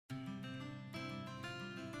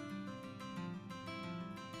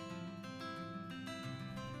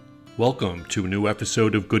Welcome to a new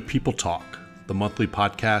episode of Good People Talk, the monthly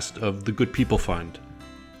podcast of the Good People Fund.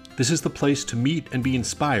 This is the place to meet and be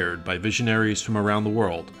inspired by visionaries from around the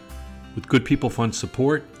world. With Good People Fund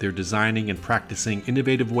support, they're designing and practicing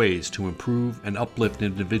innovative ways to improve and uplift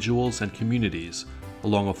individuals and communities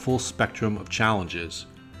along a full spectrum of challenges,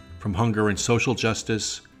 from hunger and social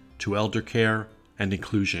justice to elder care and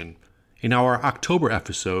inclusion. In our October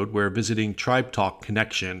episode, we're visiting Tribe Talk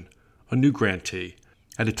Connection, a new grantee.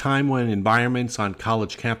 At a time when environments on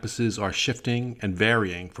college campuses are shifting and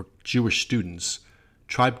varying for Jewish students,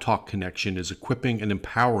 Tribe Talk Connection is equipping and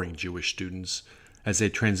empowering Jewish students as they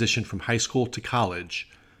transition from high school to college,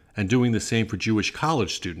 and doing the same for Jewish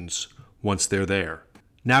college students once they're there.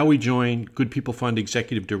 Now we join Good People Fund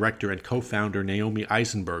Executive Director and co-founder Naomi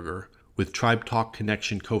Eisenberger with Tribe Talk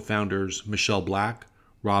Connection co-founders Michelle Black,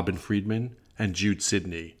 Robin Friedman, and Jude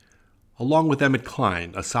Sidney, along with Emmett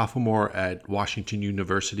Klein, a sophomore at Washington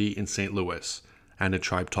University in St. Louis and a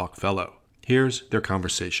Tribe Talk Fellow. Here's their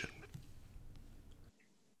conversation.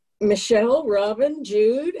 Michelle, Robin,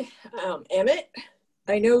 Jude, Emmett.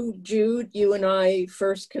 I know, Jude, you and I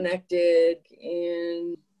first connected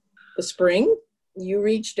in the spring. You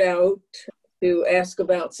reached out to ask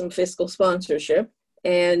about some fiscal sponsorship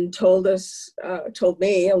and told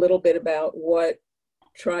me a little bit about what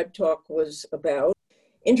Tribe Talk was about,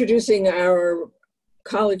 introducing our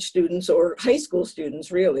college students or high school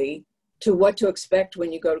students really to what to expect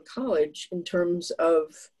when you go to college in terms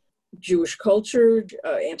of Jewish culture,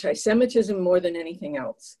 anti-Semitism more than anything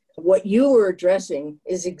else. What you were addressing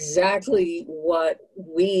is exactly what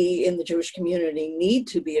we in the Jewish community need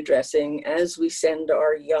to be addressing as we send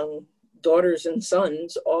our young daughters and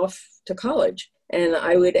sons off to college. And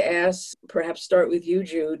I would ask, perhaps start with you,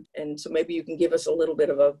 Jude, and so maybe you can give us a little bit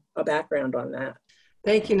of a background on that.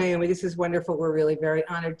 Thank you, Naomi. This is wonderful. We're really very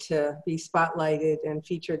honored to be spotlighted and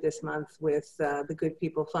featured this month with the Good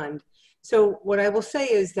People Fund. So what I will say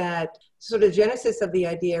is that sort of genesis of the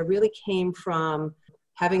idea really came from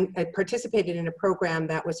having participated in a program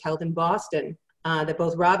that was held in Boston that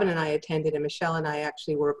both Robin and I attended, and Michelle and I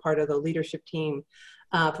actually were a part of the leadership team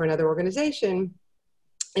for another organization.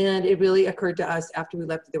 And it really occurred to us after we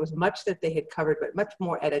left that there was much that they had covered, but much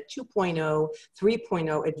more at a 2.0,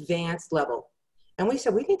 3.0 advanced level. And we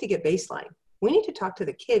said, we need to get baseline. We need to talk to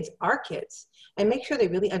the kids, our kids, and make sure they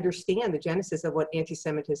really understand the genesis of what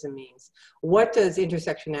anti-Semitism means. What does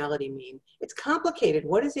intersectionality mean? It's complicated.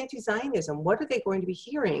 What is anti-Zionism? What are they going to be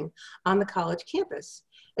hearing on the college campus?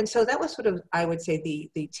 And so that was sort of, I would say,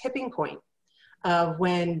 the tipping point of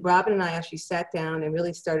when Robin and I actually sat down and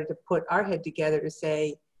really started to put our head together to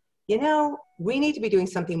say, you know, we need to be doing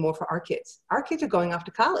something more for our kids. Our kids are going off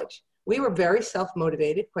to college. We were very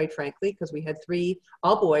self-motivated, quite frankly, because we had 3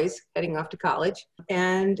 all boys heading off to college.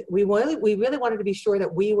 And we really wanted to be sure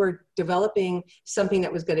that we were developing something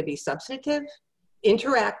that was going to be substantive,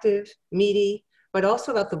 interactive, meaty, but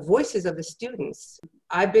also about the voices of the students.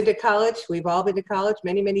 I've been to college. We've all been to college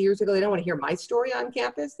many, many years ago. They don't want to hear my story on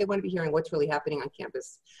campus. They want to be hearing what's really happening on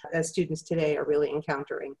campus as students today are really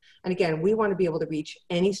encountering. And again, we want to be able to reach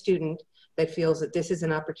any student that feels that this is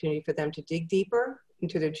an opportunity for them to dig deeper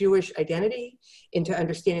into their Jewish identity, into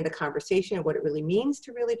understanding the conversation and what it really means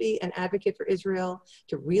to really be an advocate for Israel,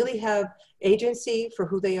 to really have agency for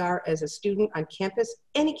who they are as a student on campus,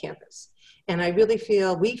 any campus. And I really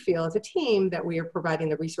feel, we feel as a team that we are providing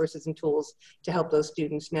the resources and tools to help those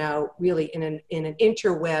students now really in an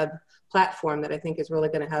interweb platform that I think is really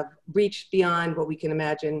going to have reach beyond what we can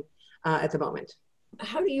imagine at the moment.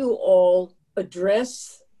 How do you all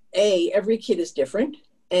address, every kid is different,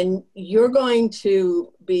 and you're going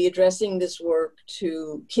to be addressing this work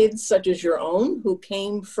to kids such as your own who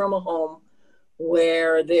came from a home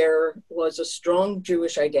where there was a strong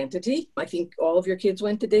Jewish identity. I think all of your kids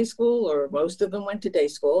went to day school, or most of them went to day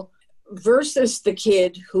school, versus the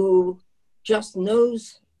kid who just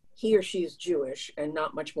knows he or she is Jewish and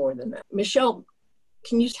not much more than that. Michelle,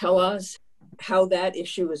 can you tell us how that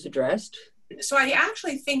issue is addressed? So I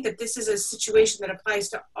actually think that this is a situation that applies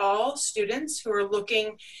to all students who are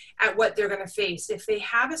looking at what they're going to face. If they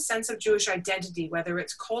have a sense of Jewish identity, whether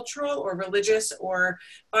it's cultural or religious or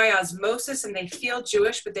by osmosis, and they feel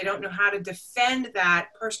Jewish, but they don't know how to defend that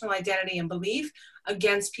personal identity and belief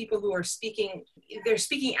against people who are they're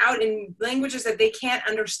speaking out in languages that they can't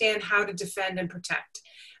understand how to defend and protect.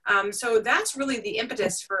 So that's really the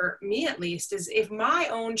impetus for me, at least, is if my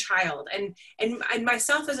own child and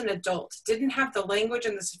myself as an adult didn't have the language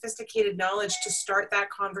and the sophisticated knowledge to start that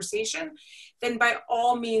conversation, then by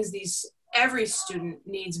all means, every student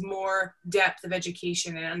needs more depth of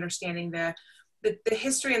education and understanding the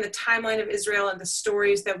history and the timeline of Israel and the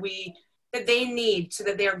stories that we that they need so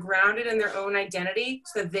that they are grounded in their own identity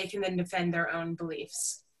so that they can then defend their own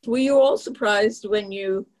beliefs. Were you all surprised when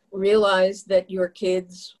you realized that your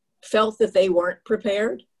kids felt that they weren't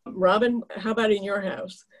prepared? Robin, how about in your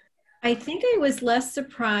house? I think I was less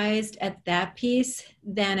surprised at that piece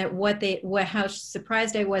than at how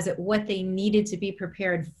surprised I was at what they needed to be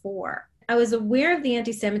prepared for. I was aware of the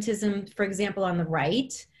anti-Semitism, for example, on the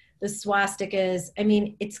right, the swastikas. I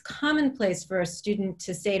mean, it's commonplace for a student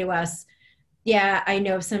to say to us, yeah, I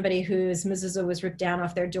know of somebody whose mezuzah was ripped down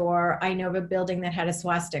off their door. I know of a building that had a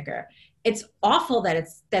swastika. It's awful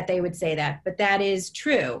that they would say that, but that is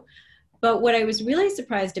true. But what I was really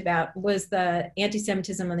surprised about was the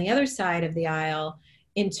anti-Semitism on the other side of the aisle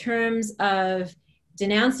in terms of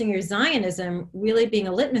denouncing your Zionism really being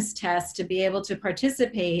a litmus test to be able to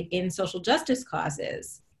participate in social justice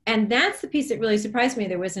causes. And that's the piece that really surprised me.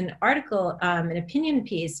 There was an article, an opinion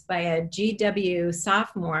piece by a GW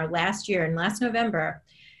sophomore last November,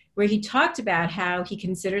 where he talked about how he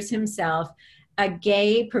considers himself a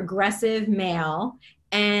gay progressive male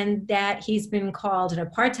and that he's been called an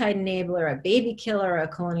apartheid enabler, a baby killer, a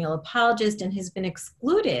colonial apologist, and has been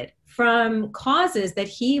excluded from causes that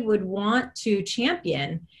he would want to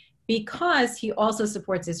champion because he also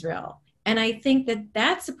supports Israel. And I think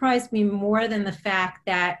that surprised me more than the fact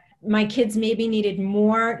that my kids maybe needed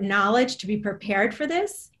more knowledge to be prepared for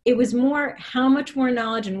this. It was more how much more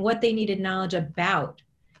knowledge and what they needed knowledge about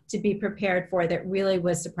to be prepared for that really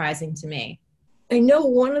was surprising to me. I know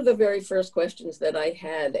one of the very first questions that I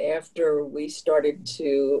had after we started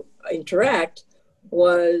to interact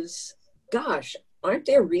was, gosh, aren't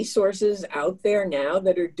there resources out there now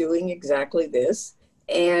that are doing exactly this?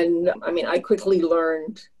 And I mean, I quickly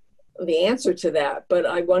learned the answer to that, but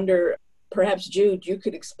I wonder, perhaps Jude, you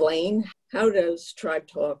could explain, how does Tribe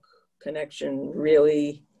Talk Connection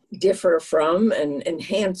really differ from and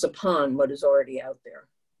enhance upon what is already out there?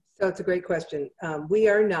 So it's a great question. We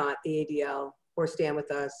are not the ADL or Stand With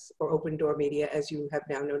Us or Open Door Media, as you have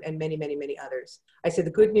now known, and many, many, many others. I said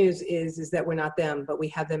the good news is that we're not them, but we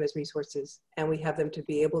have them as resources, and we have them to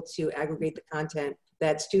be able to aggregate the content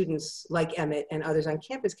that students like Emmett and others on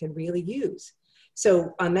campus can really use.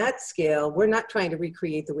 So on that scale, we're not trying to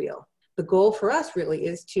recreate the wheel. The goal for us really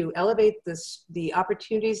is to elevate the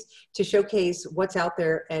opportunities to showcase what's out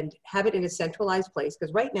there and have it in a centralized place,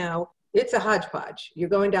 because right now, it's a hodgepodge. You're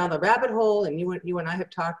going down the rabbit hole, and you and I have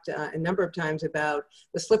talked a number of times about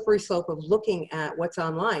the slippery slope of looking at what's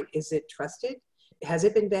online. Is it trusted? Has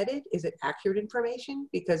it been vetted? Is it accurate information?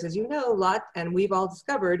 Because as you know, and we've all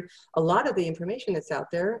discovered, a lot of the information that's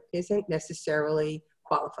out there isn't necessarily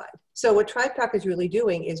qualified. So what Tribe Talk is really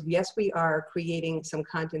doing is, yes, we are creating some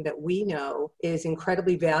content that we know is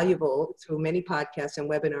incredibly valuable through many podcasts and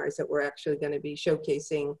webinars that we're actually going to be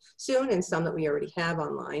showcasing soon, and some that we already have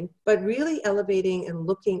online, but really elevating and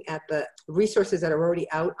looking at the resources that are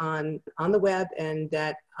already out on the web and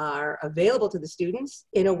that are available to the students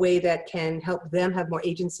in a way that can help them have more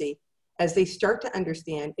agency as they start to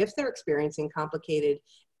understand, if they're experiencing complicated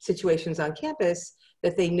situations on campus,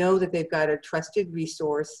 that they know that they've got a trusted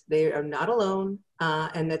resource, they are not alone,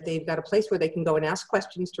 and that they've got a place where they can go and ask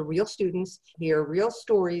questions to real students, hear real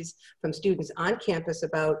stories from students on campus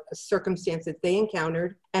about a circumstance that they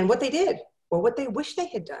encountered and what they did or what they wish they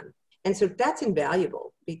had done. And so that's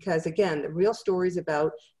invaluable because, again, the real stories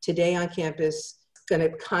about today on campus going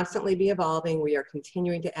to constantly be evolving. We are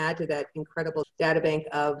continuing to add to that incredible data bank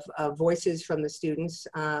of voices from the students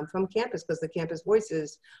from campus, because the campus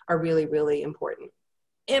voices are really, really important.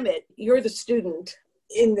 Emmett, you're the student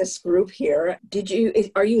in this group here.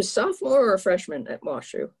 Are you a sophomore or a freshman at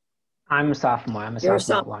WashU? I'm a sophomore. I'm a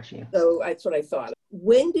sophomore at WashU. So that's what I thought.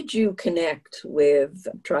 When did you connect with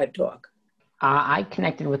Tribe Talk? I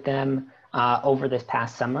connected with them over this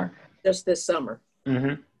past summer. Just this summer?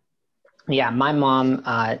 Mm-hmm. Yeah, my mom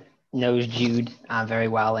knows Jude very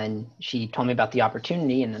well, and she told me about the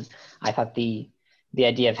opportunity, and I thought the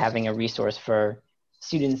idea of having a resource for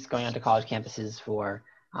students going onto college campuses for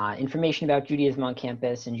information about Judaism on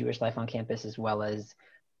campus and Jewish life on campus, as well as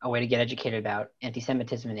a way to get educated about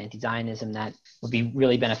anti-Semitism and anti-Zionism, that would be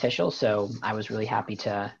really beneficial. So I was really happy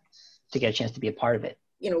to get a chance to be a part of it.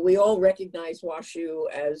 You know, we all recognize WashU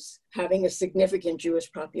as having a significant Jewish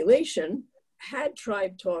population. Had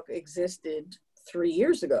Tribe Talk existed 3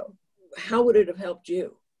 years ago, how would it have helped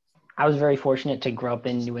you? I was very fortunate to grow up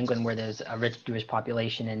in New England, where there's a rich Jewish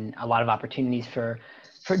population and a lot of opportunities for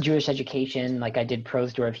Jewish education. Like, I did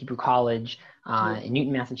Prosdor of Hebrew College in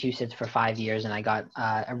Newton, Massachusetts for 5 years, and I got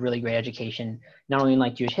a really great education, not only in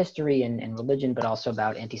like Jewish history and religion, but also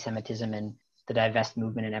about anti-Semitism and the divest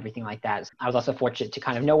movement and everything like that. I was also fortunate to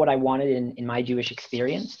kind of know what I wanted in my Jewish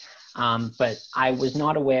experience. But I was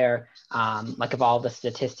not aware like of all the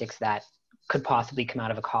statistics that could possibly come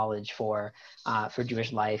out of a college for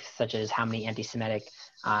Jewish life, such as how many anti-Semitic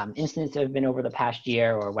incidents have been over the past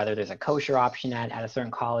year, or whether there's a kosher option at a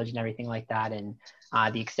certain college and everything like that, and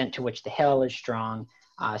the extent to which the Hillel is strong.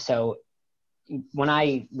 So when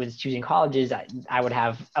I was choosing colleges, I would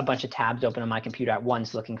have a bunch of tabs open on my computer at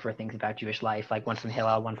once looking for things about Jewish life, like one from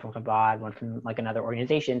Hillel, one from Chabad, one from like another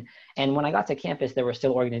organization. And when I got to campus, there were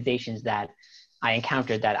still organizations that I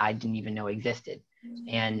encountered that I didn't even know existed.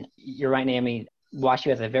 And you're right, Naomi,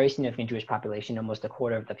 WashU has a very significant Jewish population. Almost a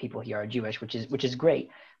quarter of the people here are Jewish, which is great.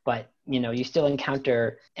 But, you still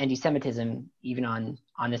encounter anti-Semitism even on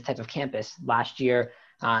this type of campus. Last year,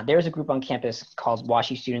 there was a group on campus called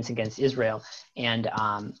WashU Students Against Israel. And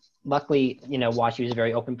luckily, WashU is a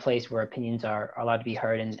very open place where opinions are allowed to be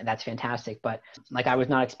heard, and that's fantastic. But like, I was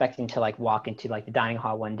not expecting to like walk into like the dining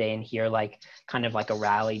hall one day and hear like kind of like a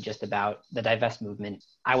rally just about the divest movement.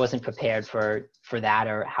 I wasn't prepared for that,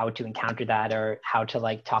 or how to encounter that, or how to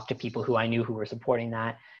like talk to people who I knew who were supporting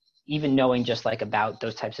that. Even knowing just like about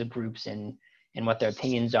those types of groups and what their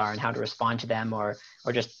opinions are and how to respond to them, or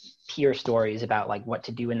just peer stories about like what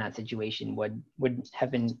to do in that situation would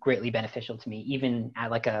have been greatly beneficial to me, even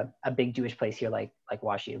at like a big Jewish place here like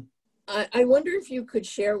WashU. I wonder if you could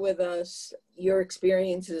share with us your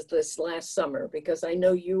experiences this last summer, because I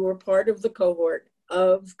know you were part of the cohort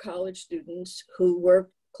of college students who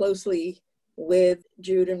worked closely with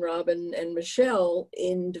Jude and Robin and Michelle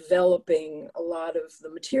in developing a lot of the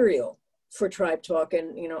material for Tribe Talk.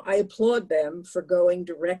 And, I applaud them for going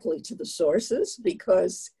directly to the sources,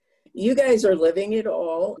 because you guys are living it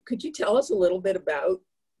all. Could you tell us a little bit about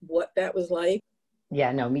what that was like?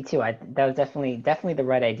 Yeah, no, me too. That was definitely the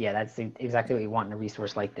right idea. That's exactly what you want in a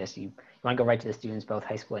resource like this. You want to go right to the students, both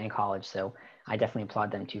high school and college. So I definitely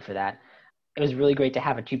applaud them too for that. It was really great to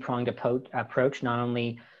have a two-pronged approach, not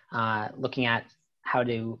only looking at how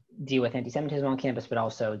to deal with anti-Semitism on campus, but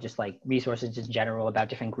also just like resources in general about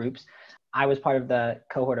different groups. I was part of the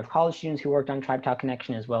cohort of college students who worked on Tribe Talk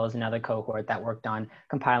Connection, as well as another cohort that worked on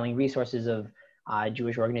compiling resources of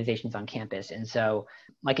Jewish organizations on campus. And so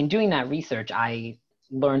like in doing that research, I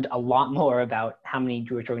learned a lot more about how many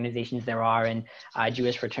Jewish organizations there are and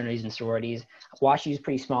Jewish fraternities and sororities. WashU is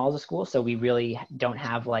pretty small as a school, so we really don't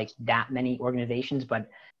have like that many organizations, but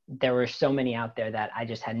there were so many out there that I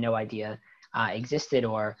just had no idea existed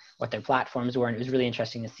or what their platforms were. And it was really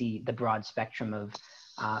interesting to see the broad spectrum of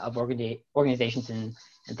organizations and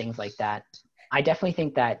things like that. I definitely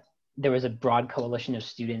think that there was a broad coalition of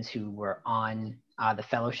students who were on the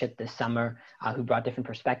fellowship this summer who brought different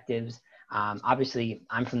perspectives. Obviously,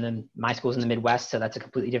 I'm from my school's in the Midwest, so that's a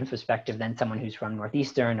completely different perspective than someone who's from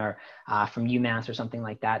Northeastern or from UMass or something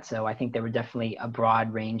like that. So I think there were definitely a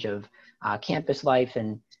broad range of campus life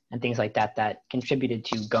and things like that contributed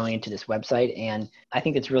to going into this website. And I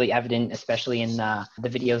think it's really evident, especially in the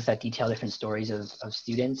videos that detail different stories of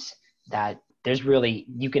students, that there's really,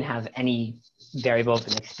 you can have any variable of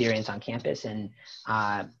an experience on campus. And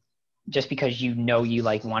just because you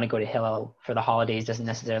like want to go to Hillel for the holidays doesn't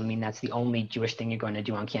necessarily mean that's the only Jewish thing you're going to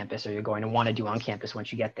do on campus, or you're going to want to do on campus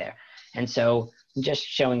once you get there. And so just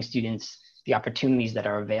showing students the opportunities that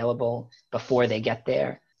are available before they get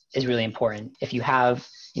there is really important. If you have,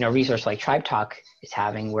 a resource like Tribe Talk is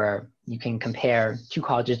having, where you can compare two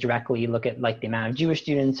colleges directly, look at like the amount of Jewish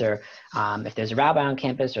students, or if there's a rabbi on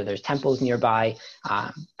campus or there's temples nearby,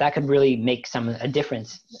 that could really make a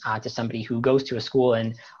difference to somebody who goes to a school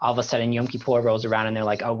and all of a sudden Yom Kippur rolls around and they're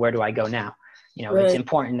like, oh, where do I go now? Right. It's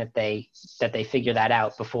important that they figure that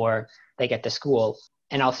out before they get to school.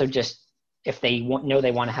 And also just if they know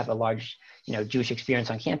they want to have a large, Jewish experience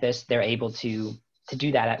on campus, they're able to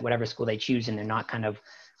do that at whatever school they choose, and they're not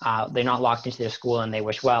they're not locked into their school and they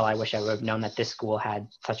wish, well, I wish I would have known that this school had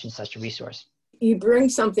such and such a resource. You bring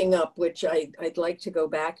something up which I'd like to go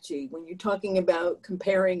back to. When you're talking about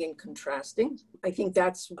comparing and contrasting, I think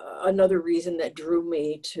that's another reason that drew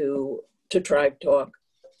me to Tribe Talk.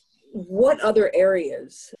 What other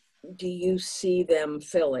areas do you see them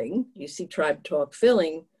filling? You see Tribe Talk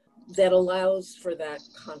filling that allows for that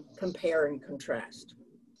compare and contrast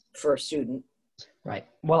for a student? Right.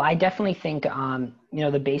 Well, I definitely think,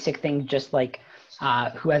 the basic thing, just like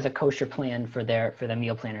who has a kosher plan for their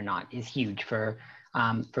meal plan or not, is huge for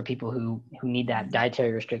people who need that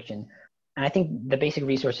dietary restriction. And I think the basic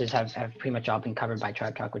resources have pretty much all been covered by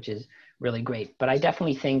Tribe Talk, which is really great. But I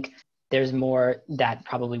definitely think there's more that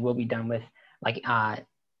probably will be done with like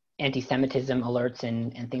anti-Semitism alerts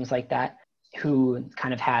and things like that, who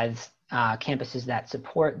kind of has campuses that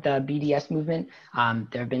support the BDS movement.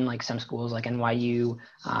 There have been like some schools like NYU,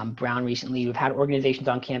 Brown recently, who've had organizations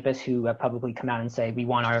on campus who have publicly come out and say, we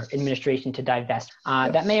want our administration to divest.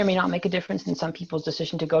 That may or may not make a difference in some people's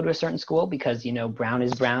decision to go to a certain school because, Brown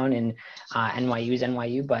is Brown and NYU is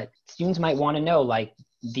NYU, but students might want to know, like,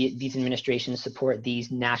 these administrations support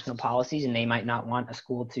these national policies and they might not want a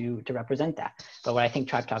school to represent that. But what I think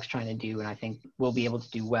Tribe Talk's trying to do, and I think we'll be able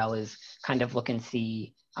to do well, is kind of look and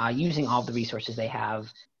see, using all the resources they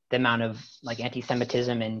have, the amount of like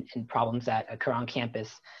anti-Semitism and problems that occur on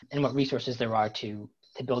campus and what resources there are to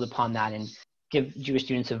build upon that and give Jewish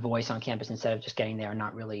students a voice on campus instead of just getting there and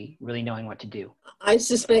not really knowing what to do. I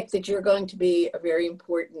suspect that you're going to be a very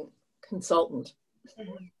important consultant.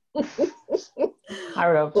 I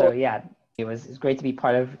would hope so. Yeah, it's great to be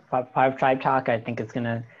part of Tribe Talk. I think it's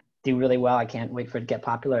gonna do really well. I can't wait for it to get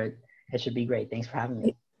popular. It should be great. Thanks for having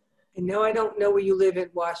me. I know I don't know where you live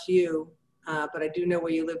at Wash U, but I do know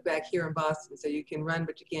where you live back here in Boston. So you can run,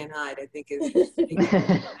 but you can't hide, I think is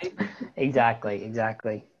right?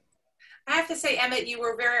 Exactly. I have to say, Emmett, you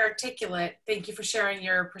were very articulate. Thank you for sharing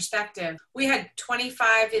your perspective. We had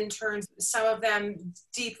 25 interns, some of them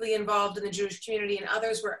deeply involved in the Jewish community, and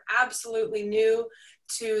others were absolutely new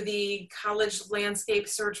to the college landscape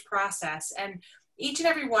search process. And each and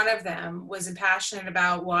every one of them was passionate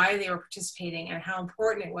about why they were participating and how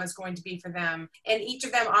important it was going to be for them. And each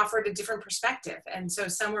of them offered a different perspective. And so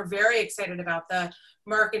some were very excited about the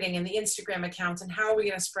marketing and the Instagram accounts and how are we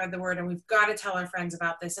going to spread the word, and we've got to tell our friends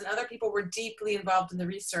about this. And other people were deeply involved in the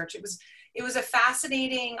research. It was a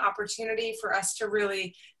fascinating opportunity for us to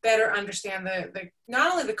really better understand the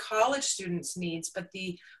not only the college students' needs, but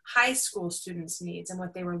the high school students' needs and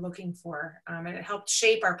what they were looking for. And it helped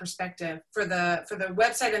shape our perspective for the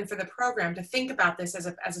website and for the program to think about this as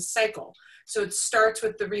a cycle. So it starts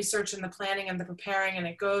with the research and the planning and the preparing, and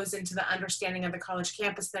it goes into the understanding of the college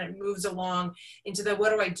campus. Then it moves along into the, what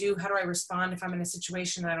do I do? How do I respond if I'm in a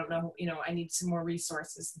situation that I don't know, I need some more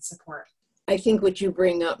resources and support. I think what you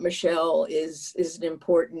bring up, Michelle, is an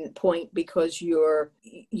important point because you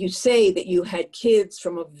say that you had kids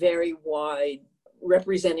from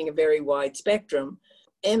representing a very wide spectrum.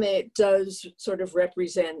 Emmett does sort of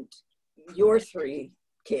represent your three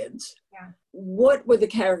kids. Yeah. What were the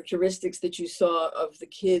characteristics that you saw of the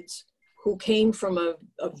kids who came from a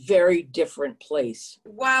very different place?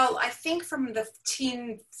 Well, I think from the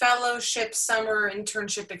teen fellowship summer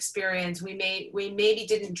internship experience, we maybe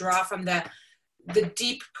didn't draw from the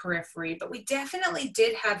deep periphery, but we definitely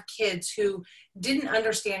did have kids who didn't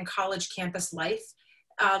understand college campus life,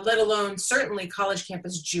 let alone certainly college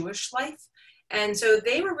campus Jewish life. And so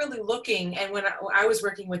they were really looking, and when I was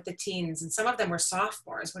working with the teens, and some of them were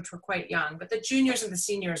sophomores, which were quite young, but the juniors and the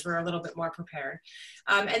seniors were a little bit more prepared.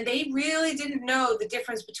 And they really didn't know the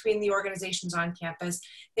difference between the organizations on campus.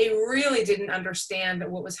 They really didn't understand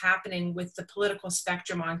what was happening with the political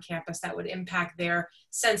spectrum on campus that would impact their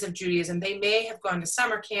sense of Judaism. They may have gone to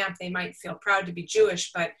summer camp, they might feel proud to be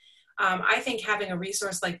Jewish, but I think having a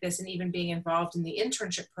resource like this and even being involved in the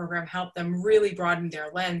internship program helped them really broaden their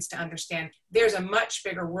lens to understand there's a much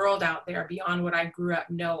bigger world out there beyond what I grew up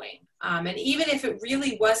knowing. And even if it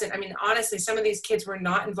really wasn't, honestly, some of these kids were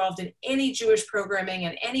not involved in any Jewish programming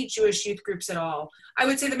and any Jewish youth groups at all. I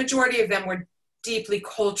would say the majority of them were deeply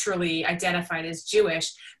culturally identified as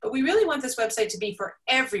Jewish, but we really want this website to be for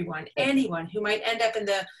everyone, anyone who might end up in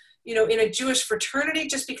in a Jewish fraternity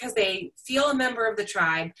just because they feel a member of the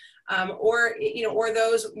tribe, or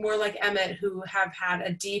those more like Emmett who have had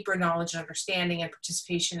a deeper knowledge and understanding and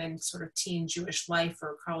participation in sort of teen Jewish life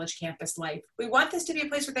or college campus life. We want this to be a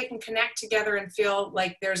place where they can connect together and feel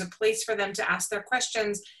like there's a place for them to ask their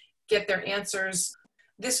questions, get their answers.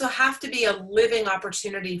 This will have to be a living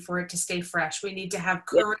opportunity for it to stay fresh. We need to have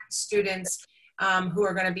current students who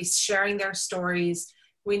are going to be sharing their stories.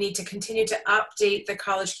 We need to continue to update the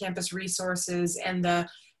college campus resources and the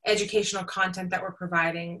educational content that we're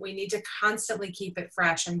providing. We need to constantly keep it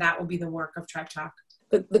fresh, and that will be the work of Tribe Talk.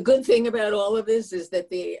 The good thing about all of this is that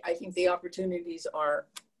I think the opportunities are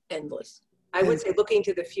endless. I would say looking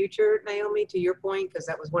to the future, Naomi, to your point, because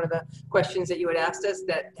that was one of the questions that you had asked us,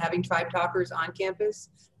 that having Tribe Talkers on campus,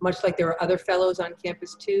 much like there are other fellows on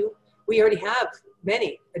campus too, we already have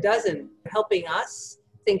a dozen, helping us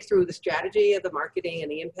think through the strategy of the marketing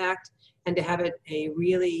and the impact, and to have a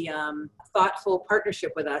really thoughtful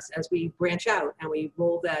partnership with us as we branch out and we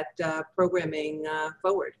roll that programming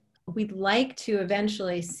forward. We'd like to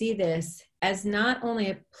eventually see this as not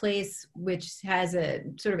only a place which has a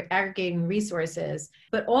sort of aggregating resources,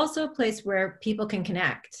 but also a place where people can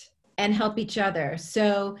connect and help each other.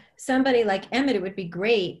 So somebody like Emmett, it would be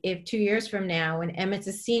great if 2 years from now, when Emmett's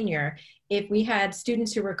a senior, if we had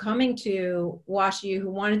students who were coming to WashU who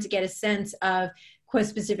wanted to get a sense of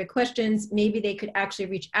specific questions, maybe they could actually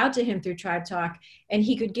reach out to him through Tribe Talk, and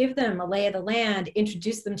he could give them a lay of the land,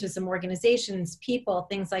 introduce them to some organizations, people,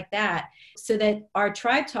 things like that, so that our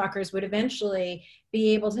Tribe Talkers would eventually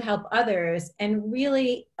be able to help others. And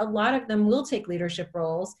really, a lot of them will take leadership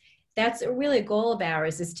roles. That's really a goal of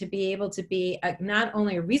ours, is to be able to be not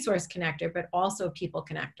only a resource connector, but also a people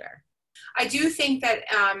connector. I do think that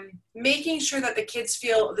making sure that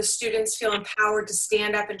the students feel empowered to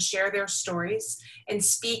stand up and share their stories and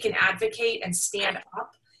speak and advocate and stand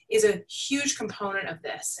up is a huge component of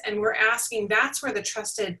this. And we're asking, that's where the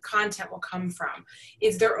trusted content will come from,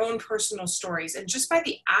 is their own personal stories. And just by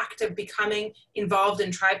the act of becoming involved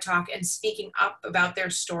in Tribe Talk and speaking up about their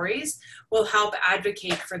stories will help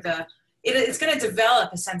advocate for it's going to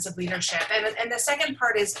develop a sense of leadership. And the second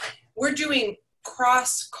part is we're doing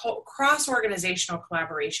cross organizational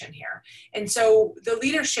collaboration here. And so the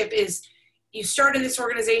leadership is, you start in this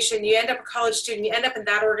organization, you end up a college student, you end up in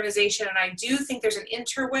that organization. And I do think there's an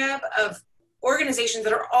interweb of organizations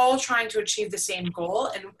that are all trying to achieve the same goal,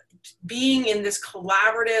 and being in this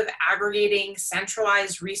collaborative, aggregating,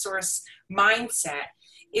 centralized resource mindset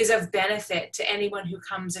is of benefit to anyone who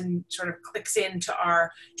comes and sort of clicks into our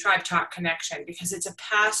Tribe Talk connection, because it's a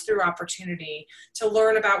pass-through opportunity to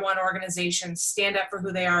learn about one organization, stand up for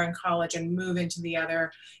who they are in college, and move into the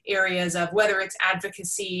other areas of whether it's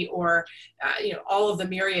advocacy or all of the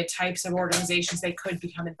myriad types of organizations they could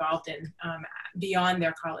become involved in beyond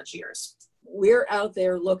their college years. We're out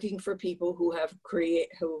there looking for people who have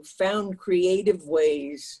found creative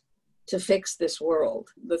ways to fix this world.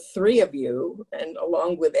 The three of you, and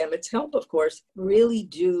along with Emmett's help, of course, really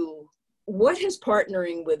do. What has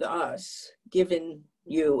partnering with us given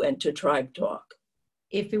you and to Tribe Talk?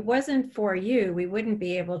 If it wasn't for you, we wouldn't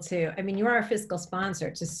be able to, you're our fiscal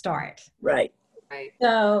sponsor to start. Right.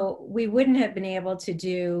 So we wouldn't have been able to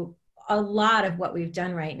do a lot of what we've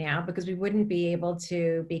done right now, because we wouldn't be able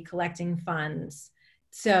to be collecting funds.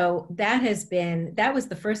 So that was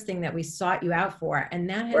the first thing that we sought you out for. And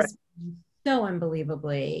that has been so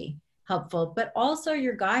unbelievably helpful, but also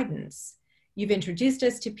your guidance. You've introduced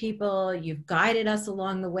us to people, you've guided us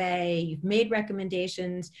along the way, you've made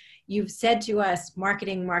recommendations, you've said to us,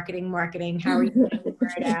 marketing, how are you getting the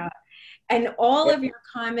word out? And all of your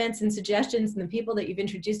comments and suggestions and the people that you've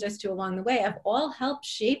introduced us to along the way have all helped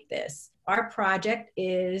shape this. Our project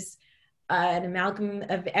is an amalgam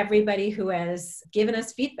of everybody who has given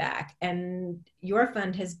us feedback, and your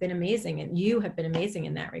fund has been amazing, and you have been amazing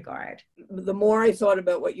in that regard. The more I thought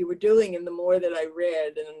about what you were doing, and the more that I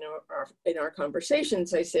read in our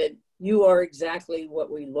conversations, I said, you are exactly what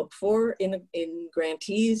we look for in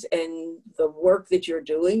grantees, and the work that you're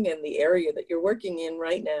doing and the area that you're working in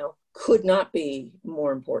right now could not be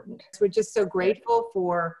more important. We're just so grateful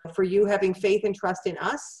for you having faith and trust in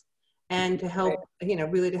us, and to help,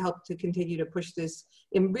 really to help to continue to push this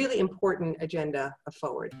really important agenda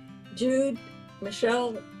forward. Jude,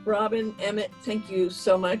 Michelle, Robin, Emmett, thank you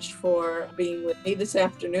so much for being with me this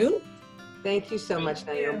afternoon. Thank you so much,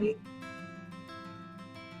 Naomi.